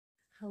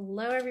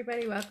Hello,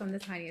 everybody. Welcome to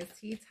Tanya's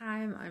Tea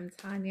Time. I'm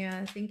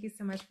Tanya. Thank you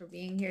so much for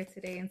being here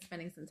today and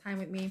spending some time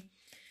with me.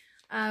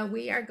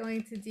 We are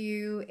going to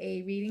do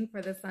a reading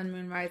for the Sun,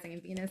 Moon, Rising,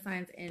 and Venus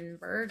signs in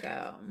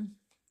Virgo.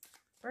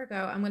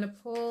 I'm going to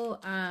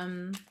pull,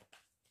 and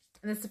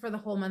this is for the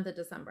whole month of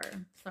December.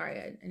 Sorry,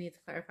 I need to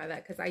clarify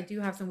that because I do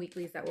have some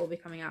weeklies that will be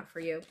coming out for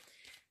you.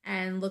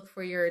 And look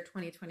for your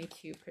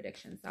 2022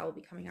 predictions. That will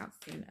be coming out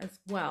soon as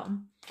well.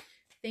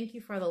 Thank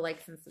you for the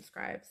likes and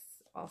subscribes.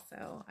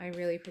 Also, I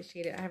really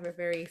appreciate it. I have a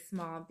very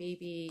small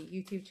baby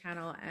YouTube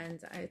channel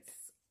and it's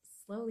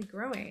slowly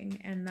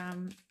growing, and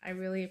I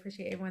really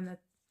appreciate everyone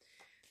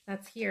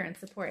that's here and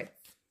supports.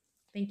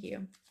 Thank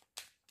you.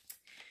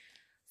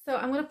 So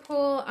I'm going to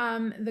pull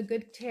the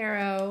Good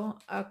Tarot,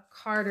 a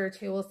card or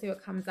two. We'll see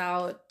what comes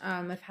out.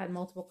 I've had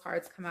multiple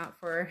cards come out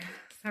for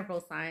several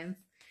signs.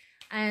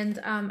 And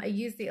I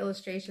use the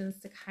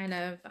illustrations to kind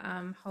of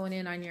hone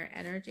in on your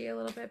energy a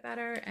little bit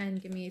better and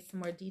give me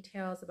some more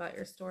details about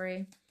your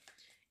story.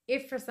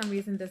 If for some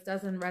reason this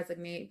doesn't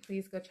resonate,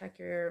 please go check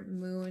your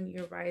moon,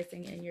 your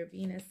rising, and your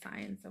Venus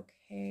signs,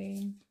 okay?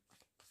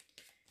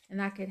 And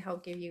that could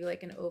help give you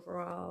like an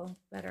overall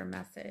better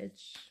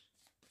message.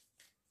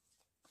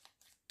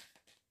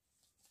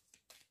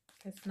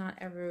 Because not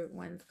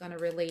everyone's going to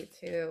relate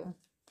to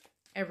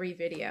every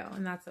video,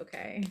 and that's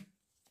okay.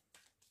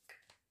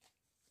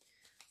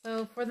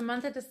 So for the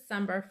month of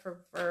December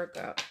for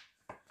Virgo,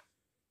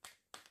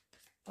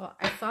 well,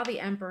 I saw the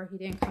Emperor. He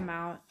didn't come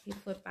out. He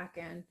flipped back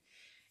in.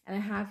 And I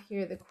have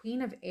here the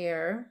Queen of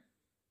Air.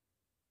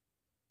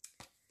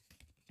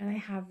 And I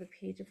have the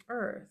Page of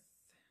Earth.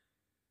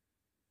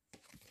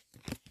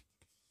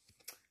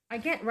 I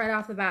get right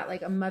off the bat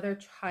like a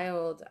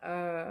mother-child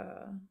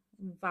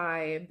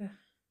vibe.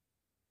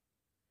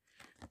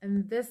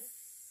 And this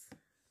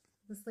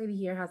lady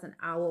here has an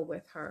owl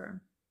with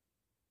her.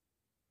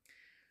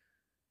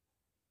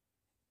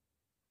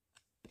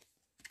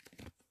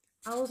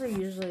 Owls are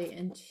usually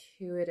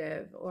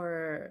intuitive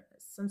or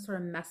some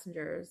sort of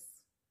messengers.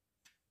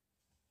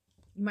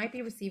 You might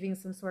be receiving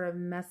some sort of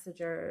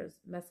messages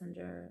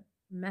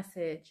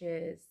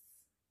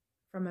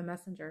from a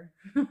messenger.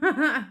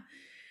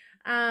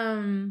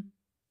 And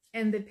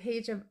the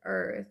Page of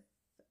Earth.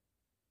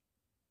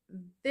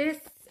 This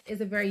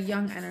is a very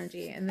young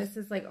energy, and this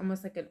is like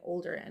almost like an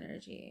older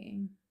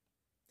energy.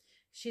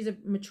 She's a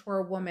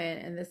mature woman,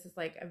 and this is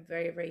like a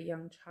very, very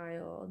young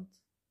child.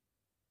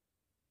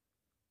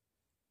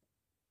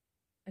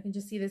 I can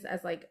just see this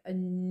as like a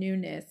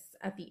newness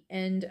at the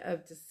end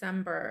of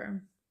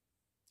December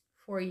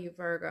for you,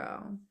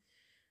 Virgo.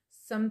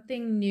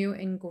 Something new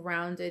and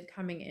grounded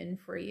coming in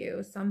for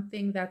you.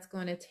 Something that's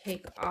going to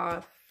take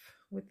off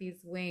with these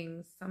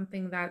wings.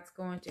 Something that's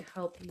going to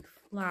help you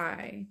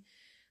fly.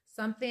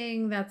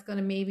 Something that's going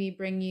to maybe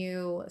bring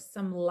you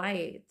some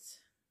light.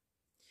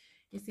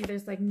 You see,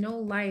 there's like no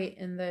light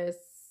in this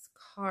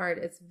card.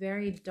 It's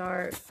very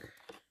dark.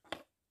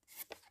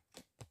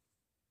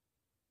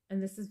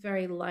 And this is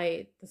very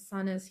light. The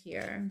sun is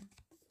here.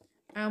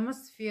 I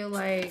almost feel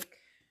like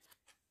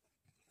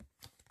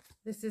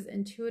this is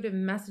intuitive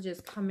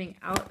messages coming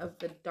out of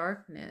the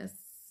darkness.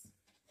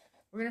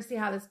 We're going to see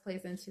how this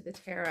plays into the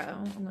tarot.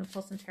 I'm going to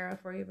pull some tarot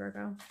for you,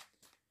 Virgo.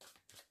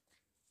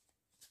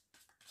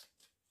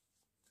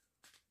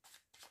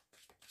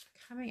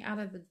 Coming out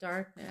of the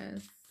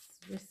darkness,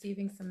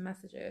 receiving some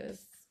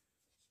messages.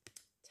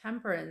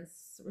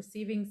 Temperance,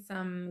 receiving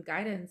some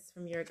guidance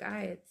from your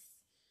guides.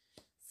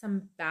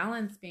 Some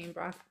balance being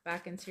brought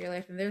back into your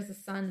life. And there's the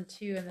sun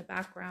too in the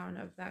background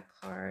of that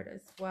card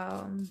as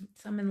well.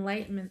 Some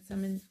enlightenment,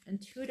 some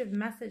intuitive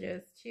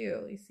messages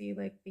too. You see,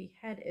 like the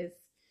head is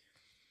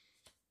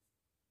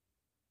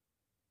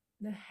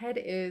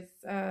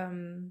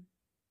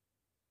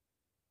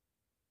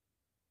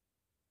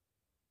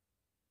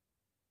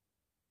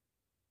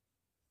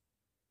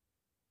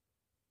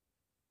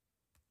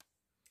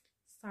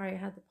sorry, I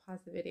had to pause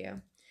the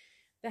video.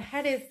 The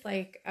head is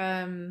like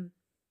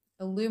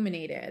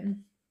illuminated.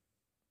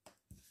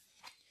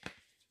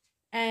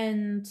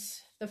 And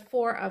the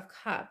Four of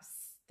Cups.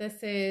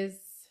 This is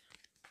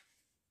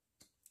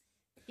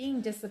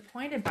being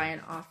disappointed by an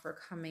offer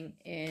coming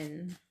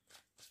in.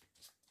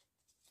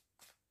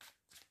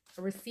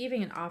 Or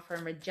receiving an offer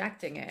and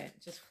rejecting it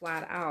just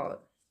flat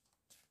out.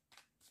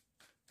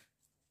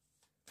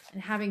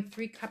 And having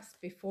 3 cups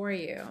before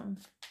you.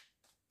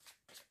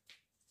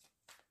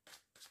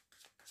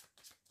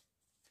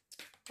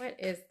 What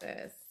is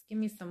this? Give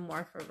me some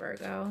more for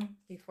Virgo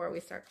before we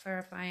start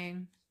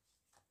clarifying.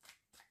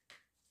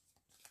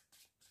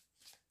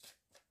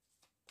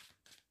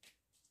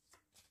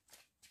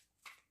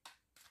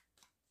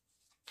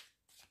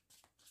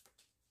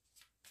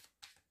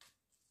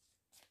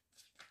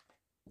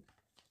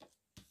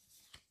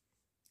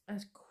 A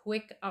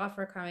quick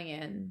offer coming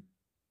in.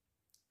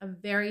 A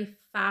very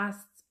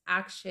fast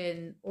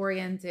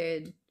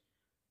action-oriented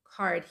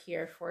card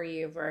here for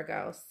you,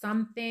 Virgo.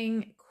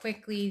 Something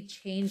quickly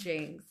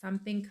changing,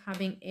 something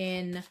coming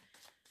in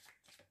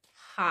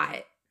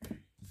hot,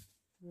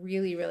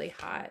 really, really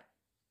hot.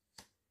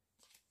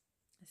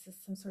 This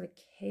is some sort of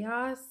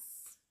chaos.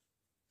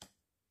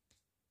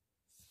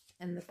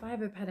 And the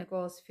Five of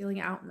Pentacles, feeling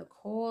out in the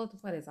cold.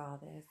 What is all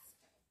this?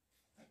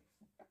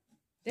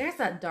 There's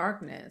that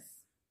darkness.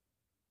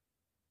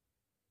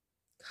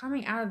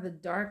 Coming out of the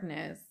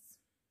darkness.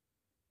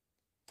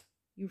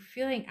 You're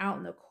feeling out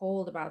in the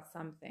cold about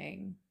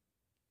something.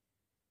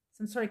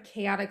 Some sort of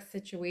chaotic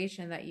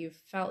situation that you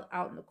felt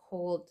out in the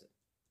cold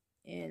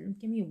in.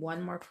 Give me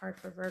one more card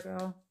for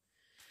Virgo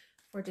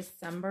for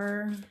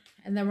December.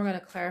 And then we're going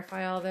to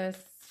clarify all this.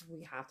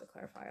 We have to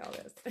clarify all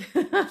this.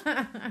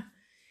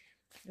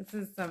 This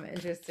is some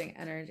interesting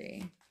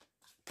energy.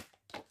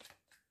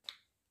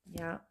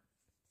 Yeah.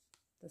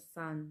 The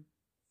sun.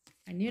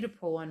 I need to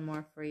pull one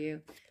more for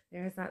you.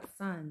 There's that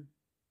sun.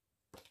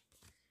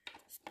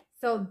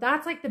 So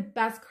that's like the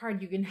best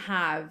card you can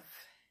have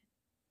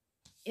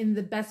in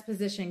the best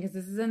position, because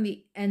this is in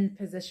the end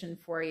position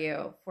for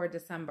you for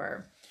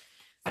December.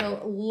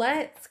 So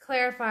let's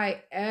clarify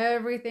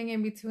everything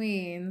in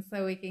between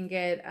so we can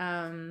get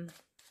a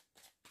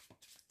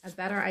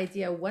better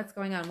idea of what's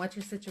going on. What's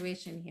your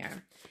situation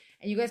here?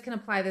 And you guys can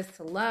apply this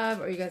to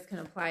love, or you guys can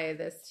apply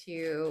this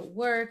to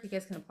work. You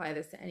guys can apply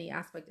this to any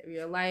aspect of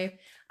your life.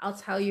 I'll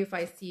tell you if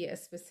I see a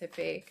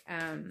specific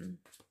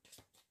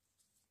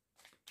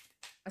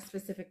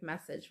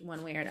message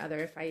one way or another.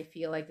 If I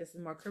feel like this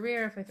is more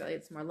career, if I feel like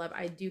it's more love,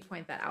 I do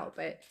point that out.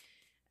 But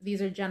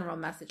these are general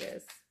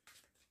messages.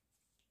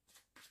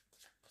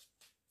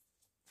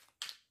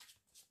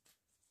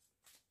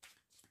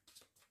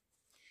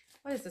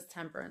 What is this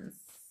Temperance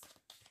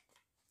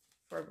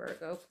for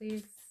Virgo,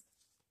 please?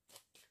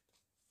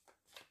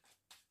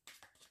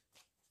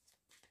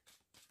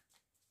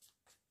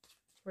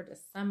 For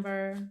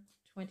December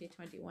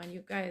 2021.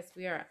 You guys,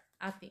 we are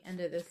at the end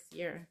of this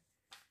year.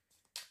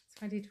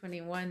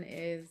 2021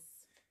 is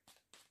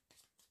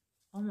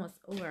almost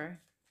over.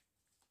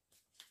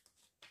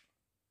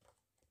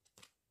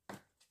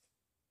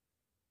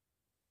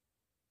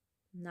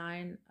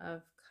 Nine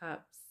of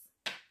Cups.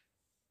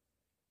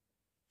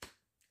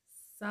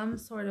 Some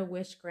sort of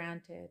wish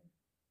granted.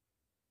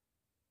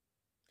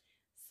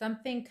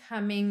 Something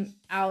coming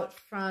out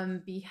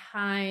from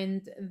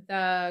behind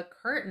the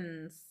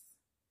curtains.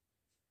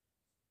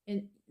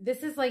 And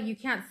this is like, you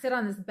can't sit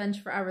on this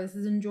bench forever. This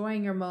is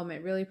enjoying your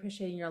moment, really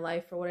appreciating your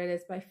life for what it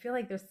is. But I feel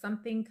like there's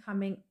something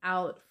coming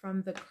out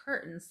from the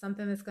curtains,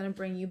 something that's going to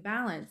bring you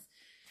balance.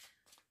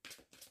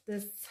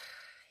 This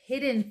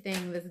hidden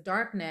thing, this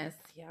darkness.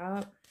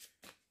 Yep.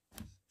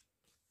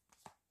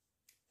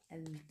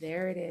 And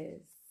there it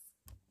is.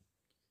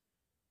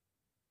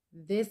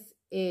 This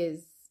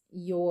is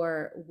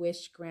your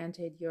wish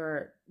granted,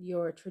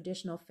 your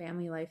traditional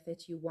family life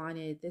that you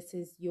wanted. This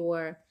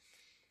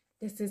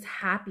is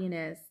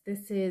happiness.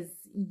 This is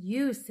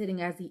you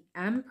sitting as the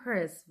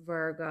Empress,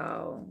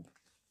 Virgo.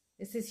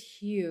 This is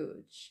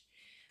huge.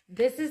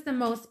 This is the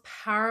most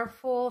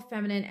powerful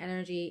feminine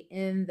energy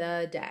in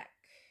the deck.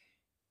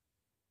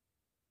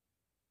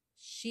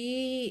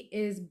 She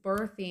is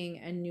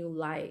birthing a new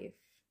life.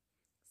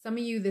 Some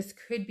of you, this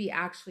could be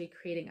actually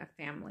creating a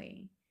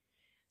family.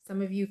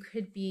 Some of you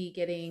could be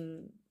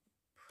getting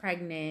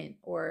pregnant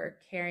or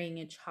carrying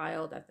a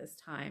child at this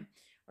time,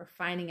 or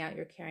finding out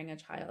you're carrying a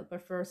child.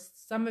 But for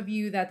some of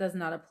you, that does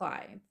not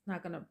apply. It's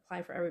not going to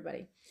apply for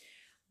everybody.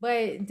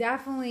 But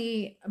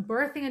definitely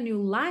birthing a new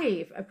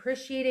life,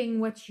 appreciating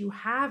what you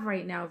have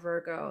right now,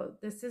 Virgo.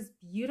 This is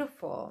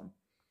beautiful.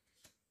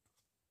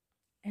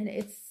 And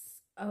it's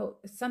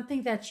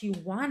something that you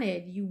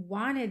wanted. You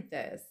wanted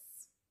this.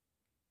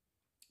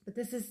 But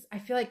this is, I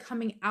feel like,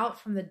 coming out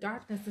from the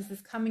darkness. This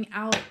is coming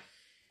out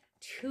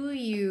to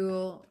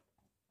you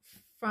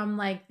from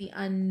like the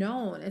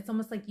unknown. It's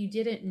almost like you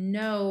didn't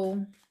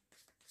know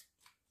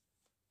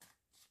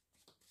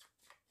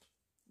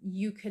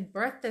you could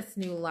birth this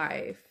new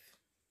life.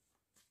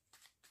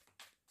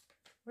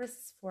 Where's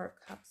this Four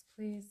of Cups,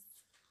 please?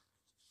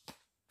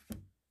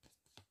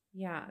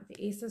 Yeah,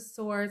 the Ace of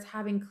Swords,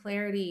 having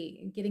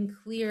clarity, getting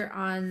clear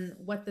on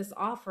what this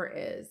offer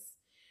is.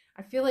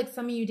 I feel like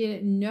some of you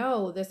didn't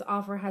know this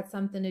offer had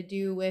something to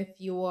do with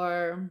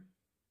your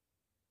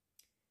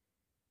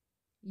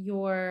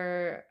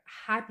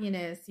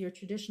happiness, your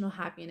traditional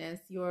happiness,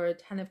 your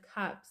Ten of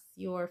Cups,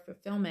 your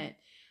fulfillment.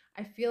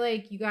 I feel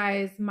like you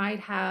guys might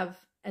have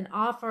an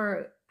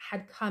offer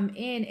had come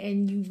in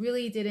and you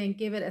really didn't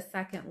give it a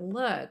second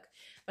look.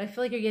 But I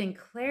feel like you're getting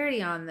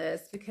clarity on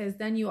this, because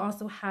then you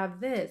also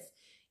have this.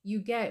 You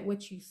get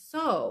what you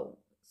sow.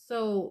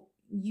 So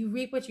you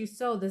reap what you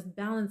sow, this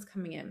balance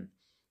coming in.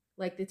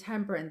 Like the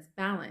Temperance,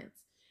 balance.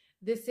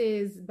 This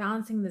is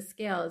balancing the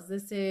scales.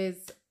 This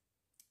is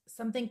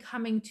something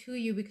coming to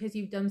you because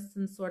you've done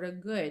some sort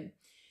of good.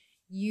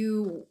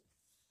 You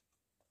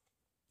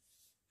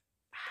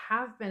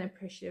have been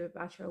appreciative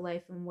about your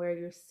life and where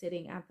you're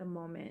sitting at the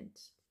moment.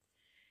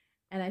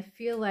 And I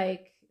feel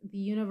like the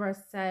universe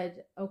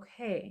said,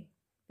 okay,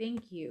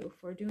 thank you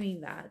for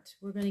doing that.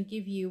 We're going to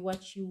give you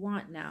what you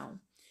want now.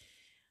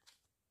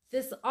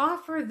 This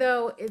offer,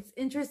 though, it's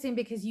interesting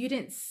because you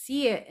didn't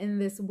see it in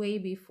this way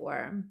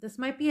before. This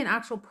might be an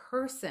actual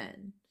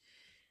person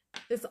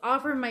This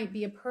offer might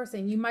be a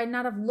person. You might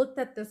not have looked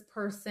at this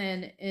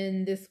person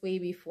in this way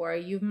before.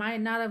 You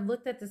might not have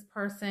looked at this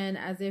person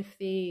as if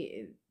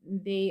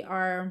they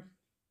are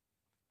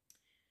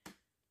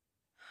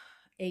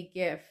a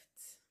gift.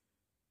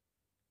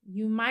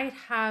 You might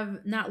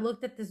have not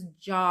looked at this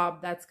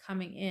job that's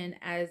coming in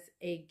as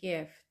a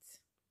gift,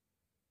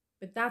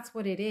 but that's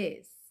what it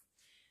is.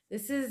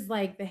 This is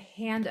like the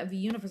hand of the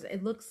universe.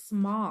 It looks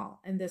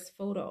small in this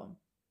photo.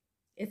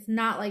 It's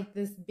not like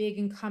this big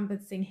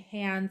encompassing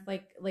hand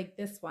like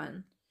this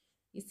one.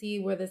 You see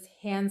where this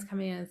hand's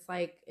coming in, it's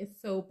like,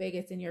 it's so big,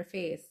 it's in your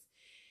face.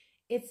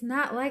 It's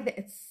not like that.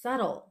 It's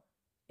subtle.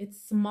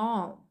 It's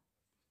small.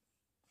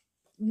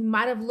 You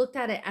might have looked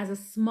at it as a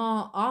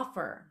small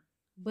offer,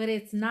 but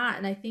it's not.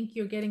 And I think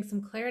you're getting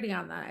some clarity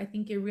on that. I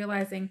think you're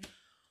realizing,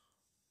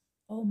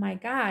 oh my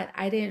God,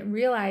 I didn't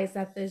realize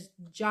that this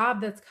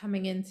job that's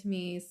coming into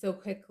me so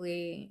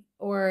quickly,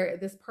 or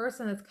this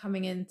person that's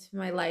coming into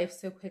my life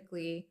so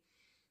quickly,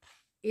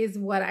 is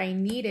what I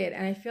needed.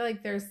 And I feel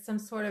like there's some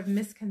sort of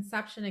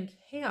misconception and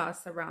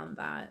chaos around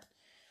that.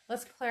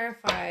 Let's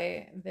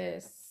clarify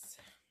this.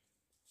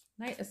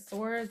 Knight of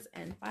Swords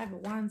and Five of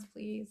Wands,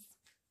 please,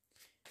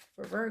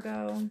 for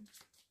Virgo.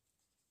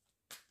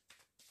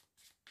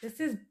 This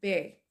is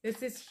big.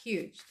 This is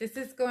huge. This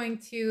is going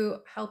to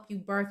help you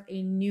birth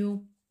a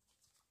new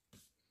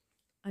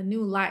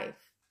life.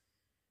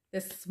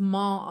 This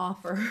small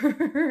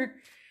offer.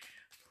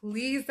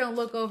 Please don't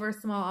look over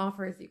small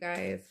offers, you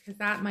guys, because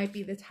that might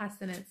be the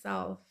test in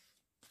itself.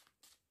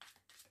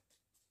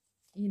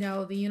 You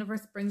know, the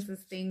universe brings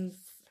us things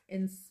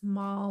in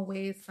small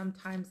ways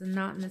sometimes, and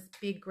not in this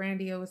big,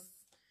 grandiose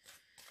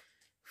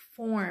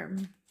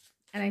form.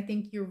 And I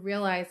think you're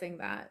realizing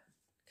that,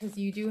 because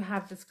you do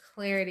have this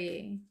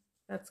clarity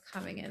that's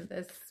coming in,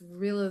 this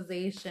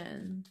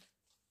realization.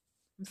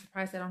 I'm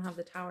surprised I don't have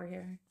the Tower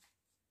here.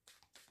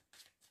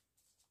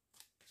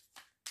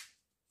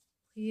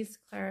 Please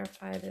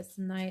clarify this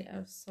Knight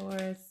of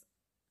Swords.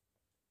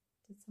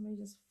 Did somebody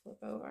just flip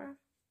over?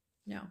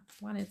 No,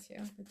 wanted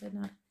to, but did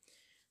not.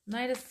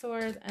 Knight of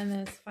Swords and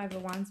this Five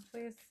of Wands,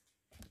 please.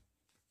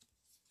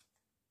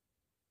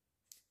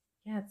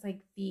 Yeah, it's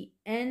like the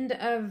end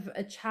of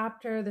a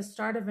chapter, the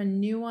start of a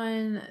new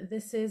one.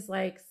 This is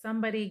like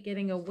somebody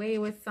getting away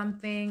with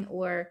something,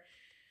 or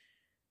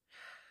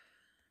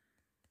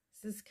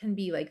this can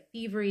be like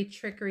thievery,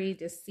 trickery,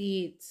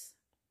 deceit,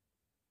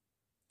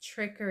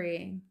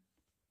 trickery.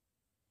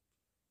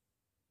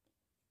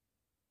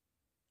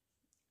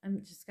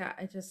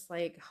 I just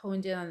like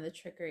honed in on the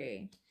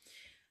trickery.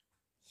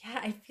 Yeah,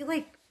 I feel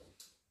like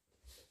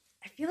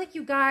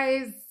you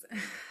guys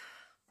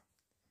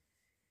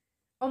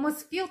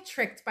almost feel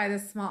tricked by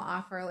this small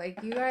offer.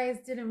 Like you guys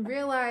didn't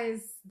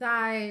realize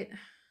that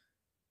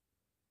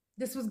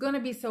this was going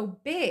to be so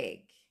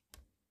big.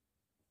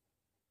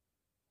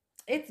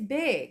 It's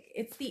big.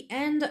 It's the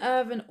end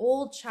of an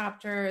old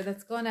chapter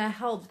that's going to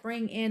help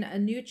bring in a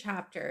new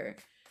chapter.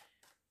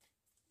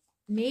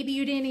 Maybe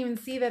you didn't even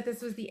see that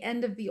this was the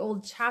end of the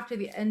old chapter,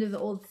 the end of the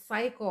old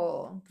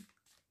cycle.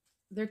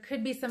 There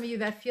could be some of you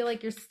that feel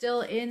like you're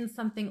still in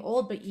something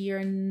old, but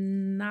you're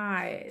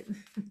not.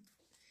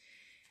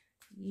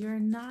 You're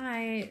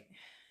not.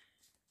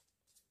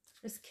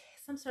 There's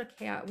some sort of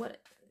chaos.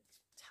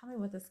 Tell me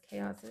what this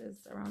chaos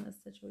is around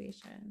this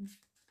situation.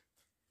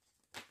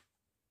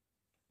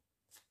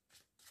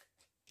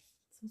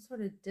 Some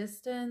sort of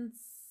distance.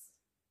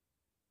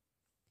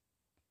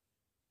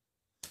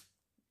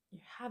 You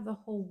have the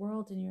whole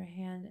world in your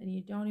hand and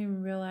you don't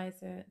even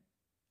realize it.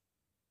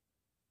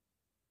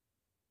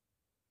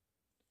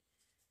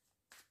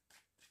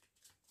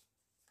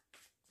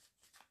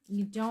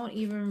 You don't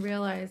even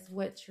realize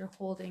what you're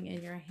holding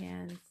in your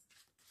hands.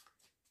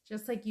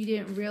 Just like you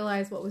didn't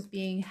realize what was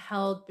being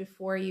held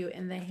before you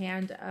in the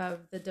hand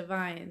of the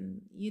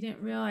divine. You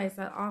didn't realize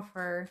that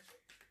offer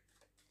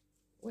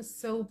was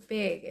so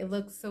big. It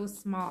looked so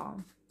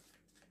small.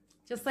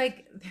 Just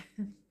like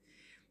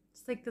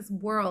this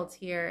world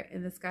here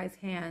in this guy's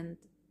hand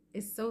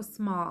is so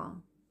small,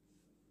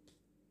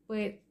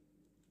 but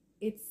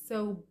it's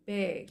so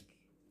big.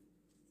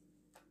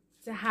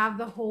 To have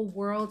the whole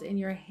world in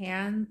your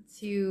hand,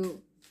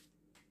 to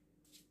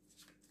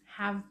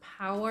have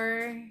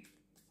power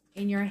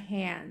in your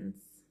hands.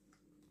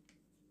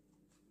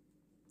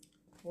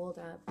 Hold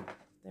up.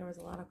 There was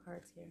a lot of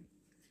cards here.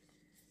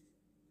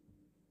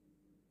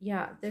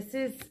 Yeah, this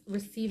is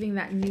receiving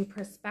that new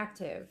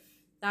perspective.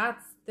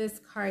 That's this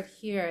card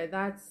here.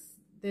 That's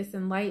this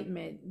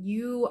enlightenment.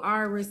 You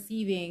are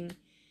receiving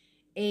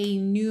a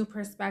new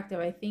perspective.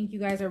 I think you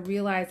guys are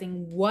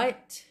realizing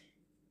what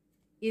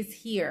is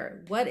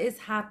here, what is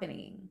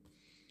happening.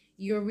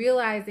 You're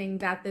realizing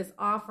that this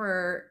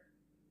offer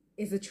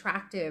is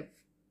attractive.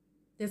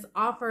 This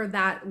offer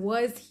that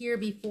was here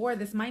before,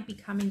 this might be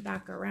coming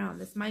back around.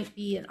 This might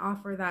be an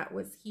offer that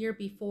was here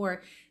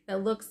before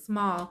that looks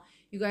small.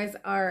 You guys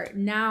are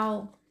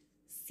now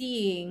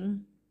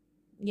seeing,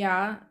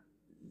 yeah,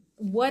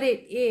 what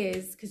it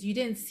is, because you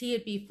didn't see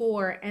it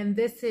before, and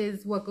this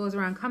is what goes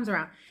around comes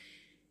around.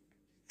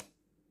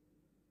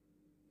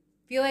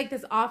 feel like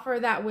this offer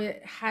that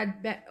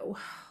had been,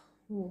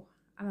 ooh,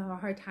 I'm having a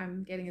hard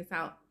time getting this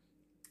out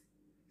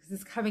because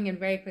it's coming in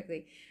very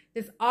quickly.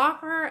 This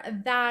offer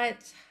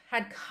that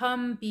had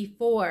come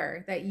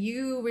before, that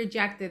you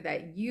rejected,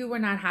 that you were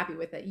not happy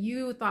with, that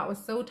you thought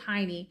was so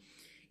tiny,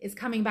 is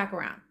coming back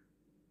around.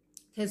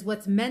 Because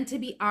what's meant to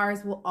be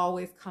ours will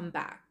always come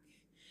back.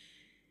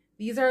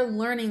 These are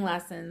learning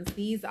lessons.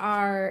 These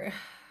are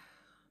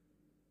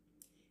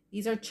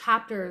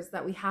chapters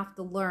that we have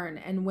to learn.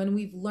 And when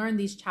we've learned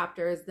these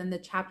chapters, then the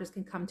chapters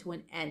can come to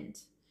an end.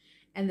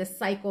 And the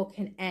cycle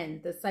can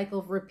end. The cycle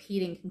of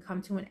repeating can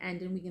come to an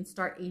end, and we can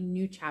start a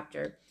new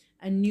chapter,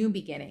 a new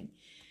beginning.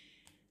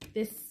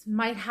 This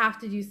might have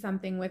to do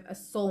something with a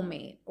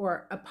soulmate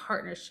or a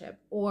partnership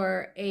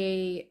or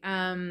a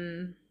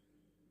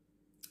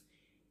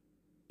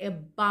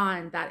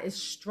bond that is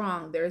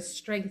strong. There is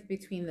strength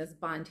between this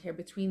bond here,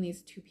 between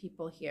these two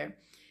people here.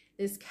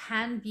 This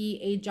can be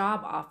a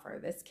job offer.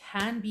 This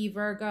can be,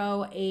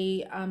 Virgo,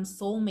 a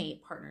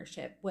soulmate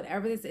partnership.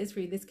 Whatever this is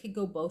for you, this could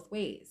go both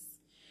ways.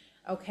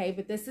 Okay,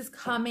 but this is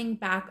coming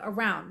back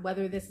around.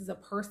 Whether this is a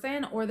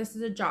person or this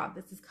is a job,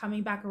 this is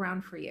coming back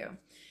around for you.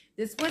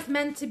 This was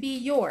meant to be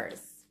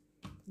yours.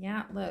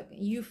 Yeah, look,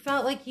 you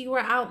felt like you were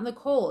out in the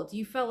cold.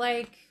 You felt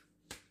like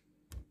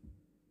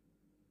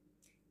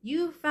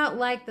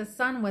the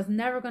sun was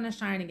never going to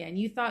shine again.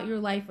 You thought your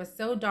life was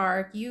so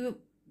dark. You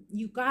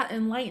got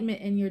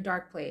enlightenment in your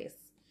dark place.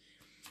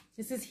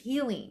 This is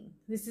healing.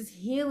 This is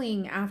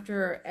healing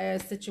after a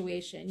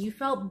situation. You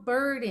felt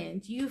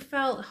burdened. You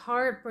felt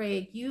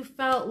heartbreak. You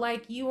felt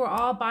like you were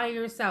all by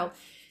yourself.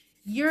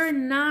 You're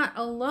not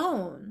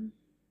alone.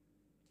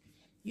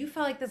 You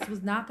felt like this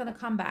was not going to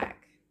come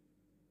back.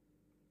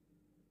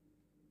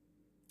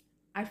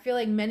 I feel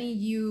like many of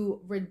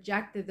you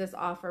rejected this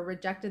offer,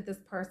 rejected this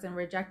person,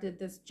 rejected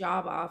this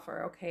job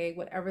offer, okay,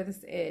 whatever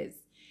this is.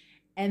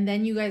 And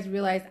then you guys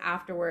realized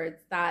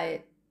afterwards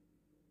that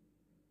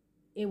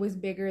it was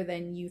bigger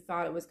than you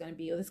thought it was going to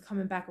be. It was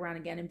coming back around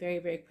again, and very,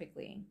 very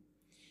quickly.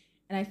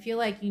 And I feel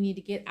like you need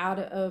to get out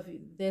of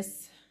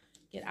this,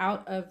 get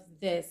out of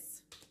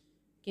this,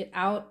 get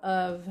out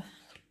of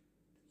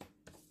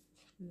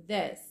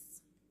this.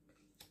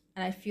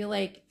 And I feel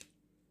like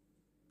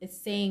it's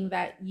saying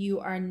that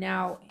you are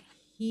now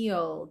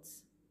healed,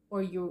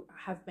 or you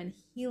have been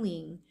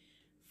healing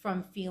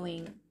from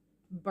feeling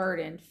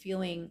burdened,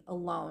 feeling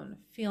alone,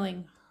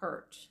 feeling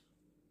hurt.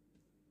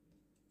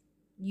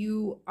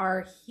 You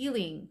are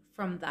healing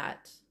from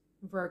that,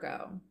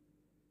 Virgo.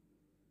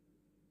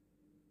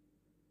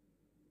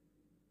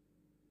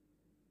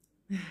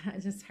 I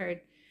just heard,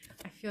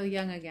 I feel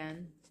young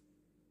again.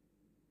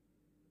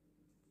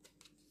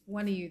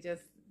 One of you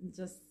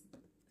just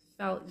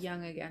felt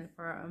young again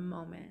for a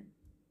moment.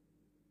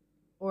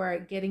 Or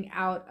getting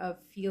out of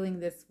feeling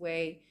this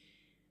way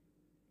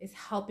is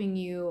helping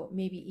you,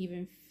 maybe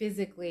even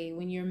physically,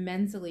 when you're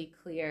mentally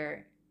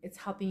clear, it's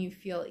helping you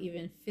feel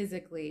even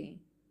physically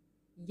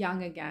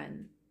young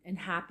again and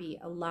happy,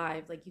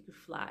 alive, like you could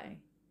fly.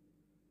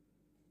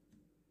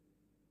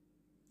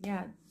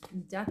 Yeah,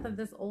 death of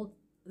this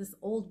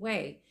old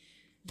way,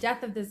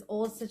 death of this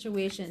old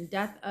situation,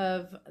 death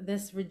of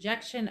this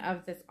rejection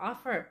of this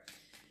offer.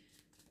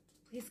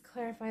 Please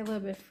clarify a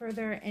little bit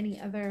further. Any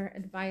other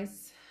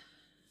advice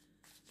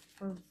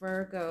for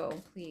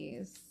Virgo,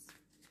 please?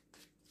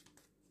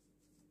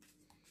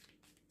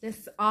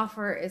 This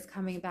offer is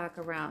coming back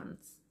around.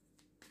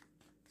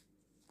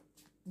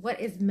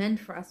 What is meant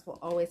for us will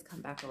always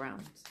come back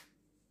around.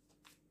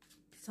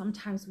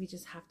 Sometimes we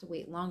just have to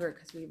wait longer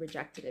because we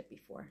rejected it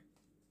before.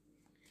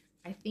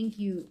 I think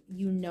you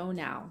know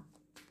now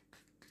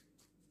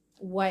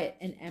what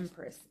an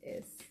Empress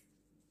is.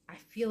 I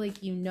feel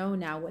like you know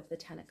now what the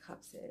Ten of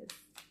Cups is.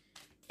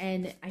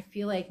 And I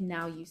feel like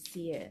now you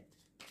see it.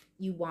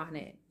 You want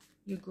it.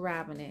 You're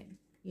grabbing it.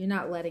 You're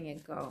not letting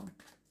it go.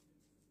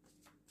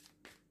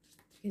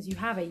 Because you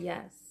have a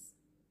yes.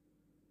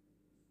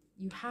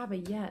 You have a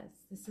yes.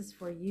 This is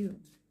for you.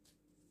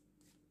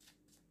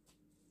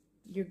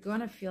 You're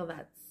going to feel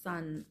that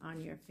sun on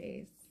your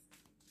face.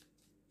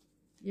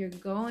 You're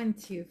going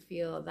to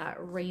feel that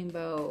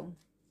rainbow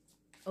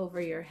over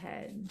your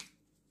head.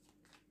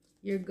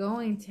 You're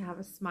going to have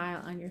a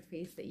smile on your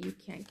face that you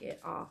can't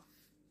get off.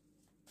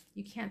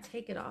 You can't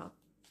take it off.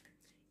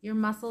 Your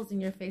muscles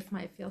in your face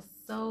might feel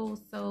so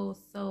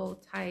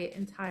tight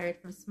and tired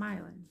from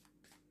smiling.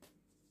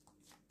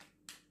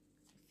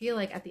 I feel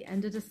like at the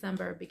end of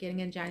December, beginning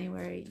in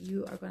January,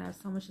 you are going to have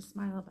so much to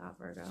smile about,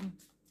 Virgo.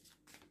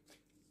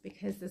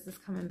 Because this is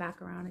coming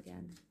back around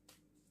again.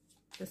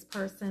 This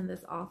person,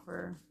 this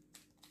offer.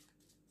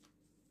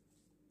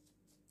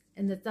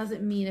 And this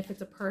doesn't mean if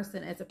it's a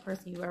person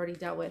you already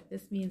dealt with.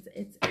 This means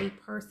it's a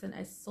person,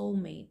 a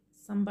soulmate,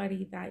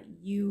 somebody that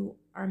you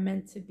are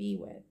meant to be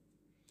with.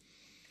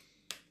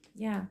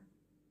 Yeah.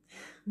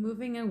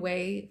 Moving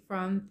away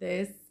from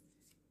this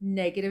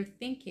negative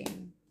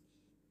thinking.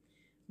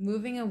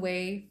 Moving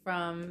away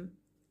from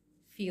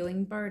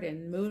feeling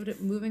burdened.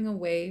 Moving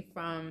away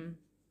from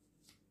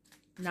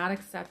not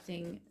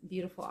accepting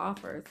beautiful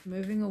offers.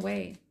 Moving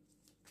away.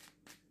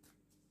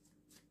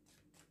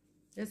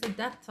 There's a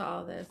death to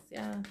all this.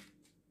 Yeah.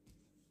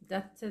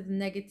 Death to the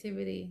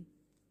negativity.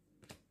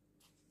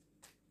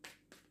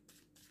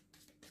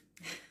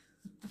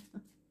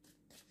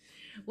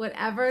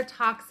 Whatever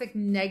toxic,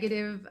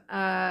 negative,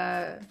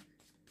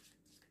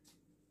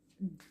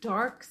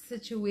 dark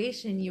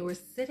situation you were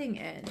sitting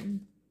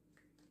in,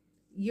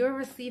 you're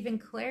receiving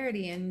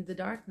clarity in the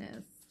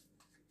darkness.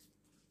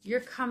 You're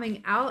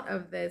coming out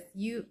of this.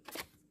 You're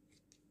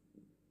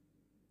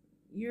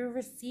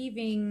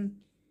receiving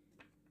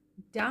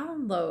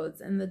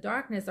downloads in the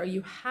darkness, or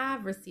you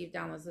have received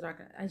downloads in the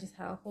darkness. I just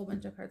had a whole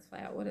bunch of cards fly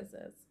out. What is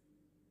this?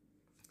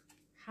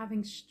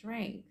 Having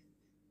strength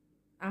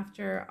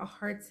after a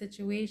hard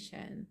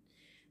situation.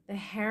 The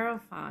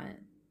Hierophant.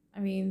 I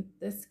mean,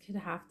 this could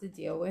have to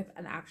deal with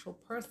an actual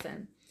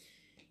person.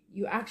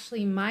 You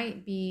actually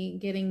might be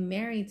getting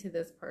married to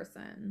this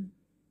person.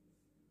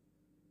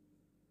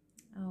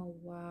 Oh,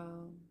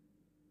 wow.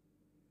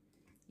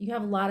 You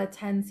have a lot of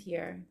tens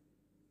here.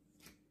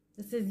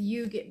 This is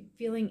you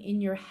feeling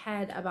in your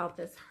head about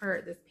this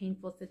hurt, this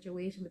painful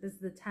situation. But this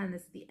is the 10.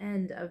 This is the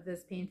end of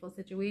this painful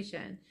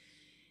situation.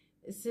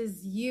 This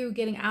is you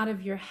getting out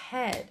of your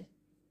head,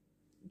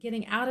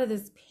 getting out of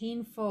this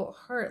painful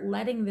hurt,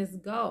 letting this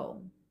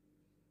go.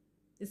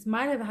 This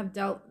might have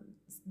dealt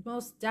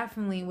most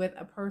definitely with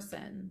a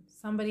person,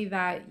 somebody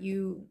that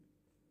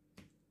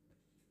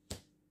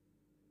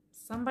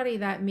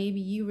maybe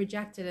you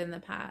rejected in the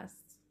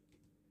past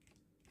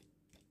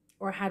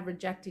or had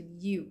rejected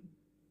you.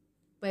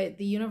 But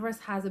the universe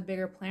has a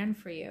bigger plan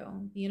for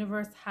you. The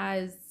universe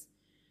has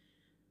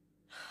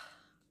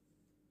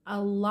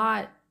a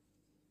lot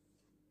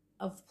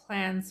of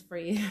plans for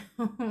you.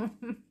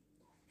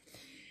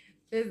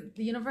 The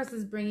universe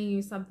is bringing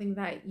you something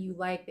that you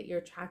like, that you're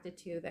attracted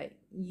to, that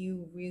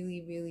you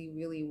really, really,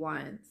 really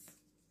want.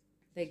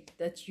 Like,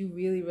 that you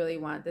really, really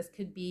want. This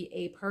could be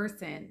a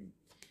person.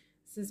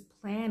 This is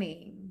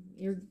planning.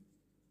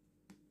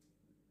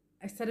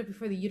 I said it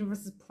before, the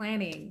universe is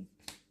planning.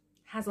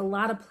 Has a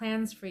lot of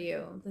plans for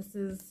you. This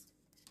is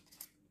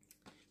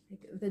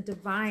like the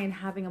divine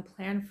having a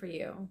plan for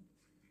you.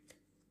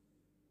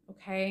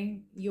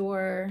 Okay?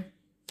 Your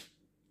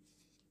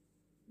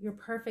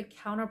perfect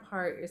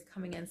counterpart is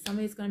coming in.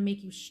 Somebody's going to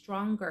make you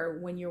stronger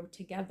when you're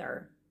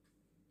together.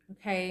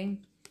 Okay?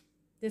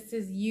 This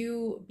is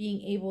you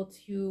being able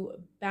to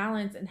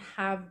balance and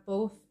have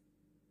both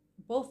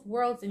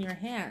worlds in your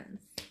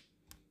hands.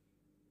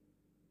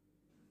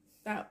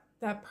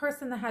 That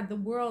person that had the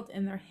world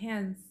in their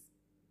hands,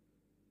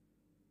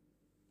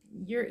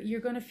 you're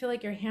going to feel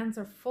like your hands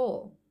are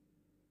full.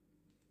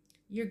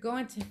 You're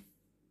going to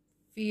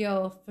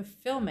feel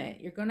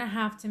fulfillment. You're going to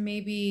have to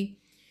maybe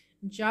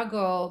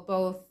juggle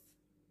both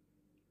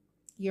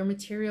your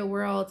material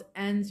world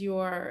and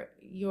your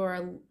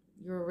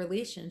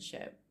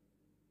relationship,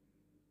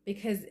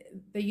 because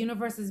the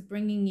universe is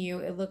bringing you,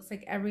 it looks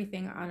like,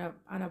 everything on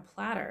a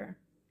platter.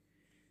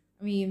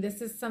 I mean,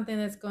 this is something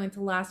that's going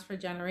to last for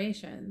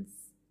generations.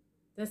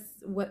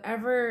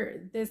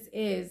 Whatever this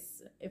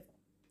is, if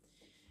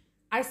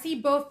I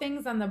see both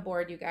things on the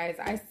board, you guys,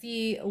 I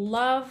see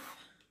love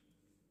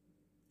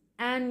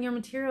and your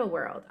material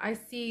world. I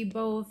see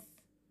both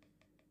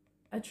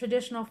a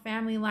traditional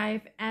family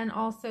life and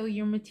also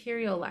your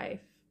material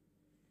life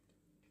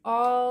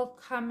all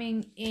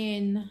coming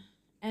in,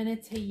 and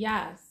it's a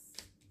yes.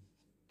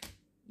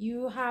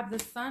 You have the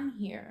sun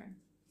here.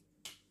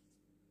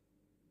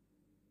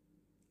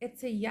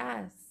 It's a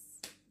yes.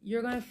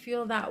 You're going to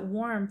feel that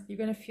warmth. You're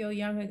going to feel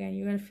young again.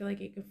 You're going to feel like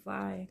you could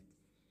fly.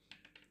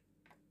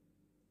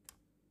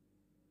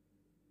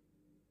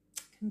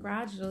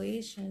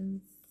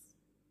 Congratulations.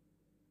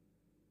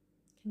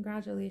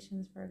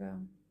 Congratulations, Virgo.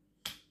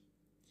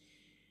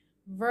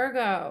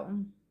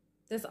 Virgo,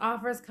 this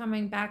offer is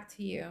coming back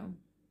to you.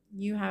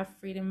 You have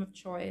freedom of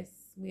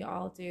choice. We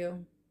all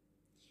do.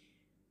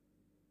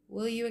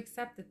 Will you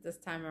accept it this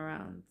time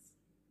around?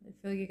 I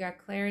feel like you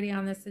got clarity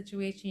on this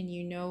situation.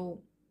 You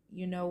know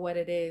what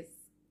it is.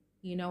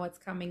 You know what's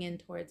coming in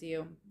towards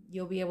you.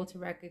 You'll be able to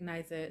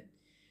recognize it.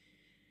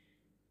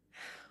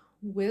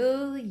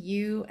 Will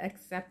you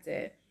accept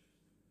it?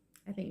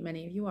 I think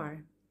many of you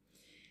are.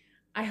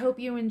 I hope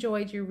you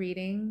enjoyed your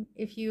reading.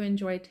 If you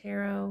enjoy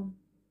tarot,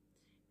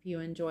 if you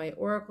enjoy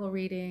oracle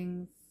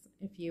readings,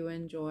 if you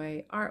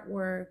enjoy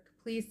artwork,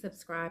 please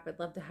subscribe. I'd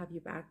love to have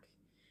you back.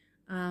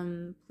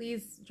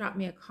 Please drop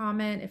me a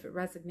comment if it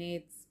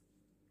resonates.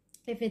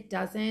 If it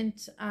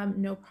doesn't,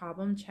 no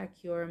problem.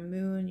 Check your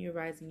moon, your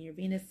rising, your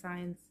Venus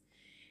signs.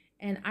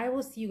 And I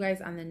will see you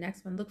guys on the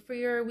next one. Look for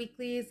your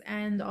weeklies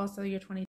and also your 20